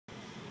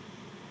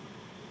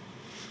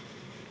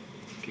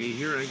Okay,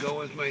 here I go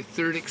with my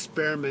third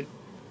experiment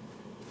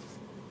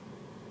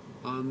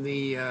on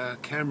the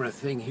camera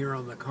thing here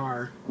on the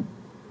car.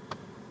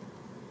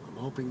 I'm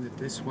hoping that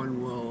this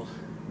one will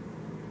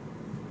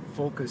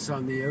focus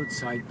on the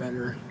outside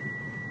better.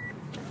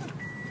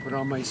 Put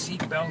on my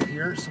seat belt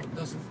here so it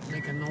doesn't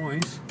make a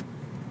noise.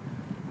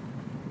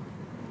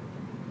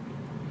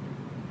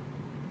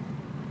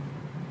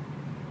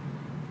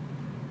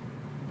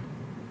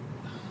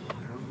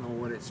 I don't know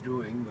what it's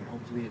doing, but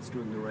hopefully it's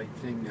doing the right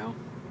thing now.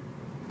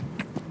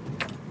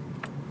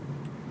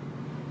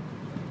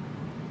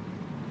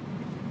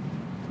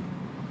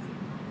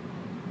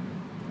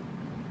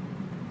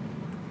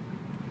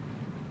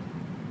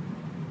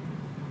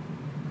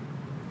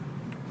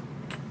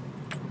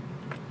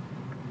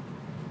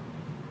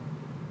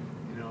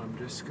 I'm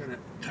just going to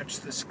touch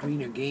the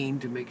screen again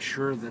to make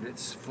sure that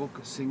it's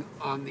focusing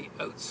on the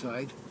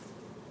outside.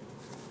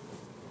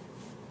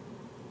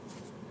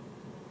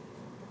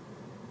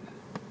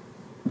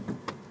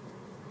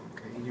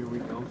 Okay, here we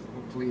go.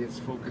 Hopefully it's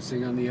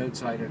focusing on the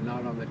outside and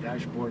not on the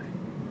dashboard.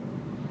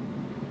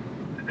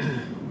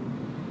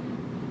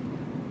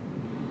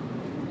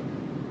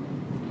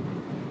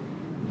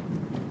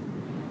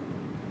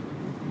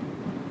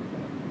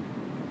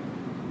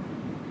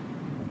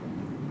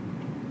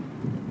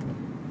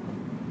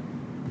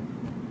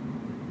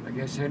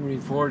 I guess Henry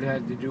Ford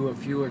had to do a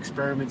few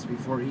experiments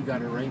before he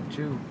got it right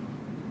too.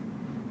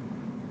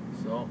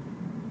 So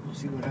we'll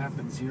see what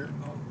happens here.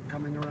 Oh,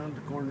 coming around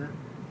the corner.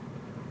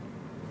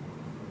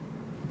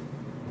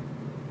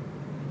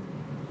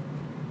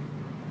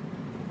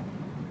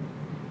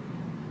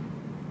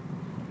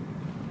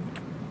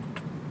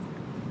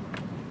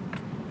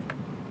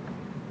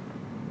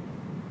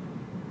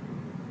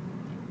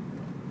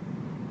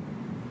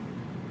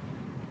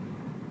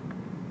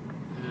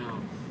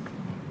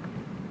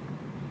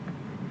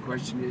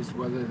 Question is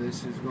whether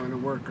this is going to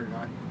work or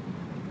not.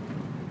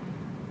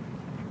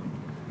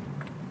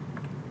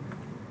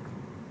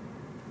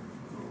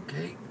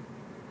 Okay,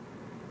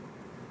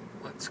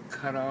 let's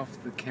cut off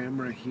the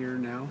camera here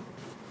now.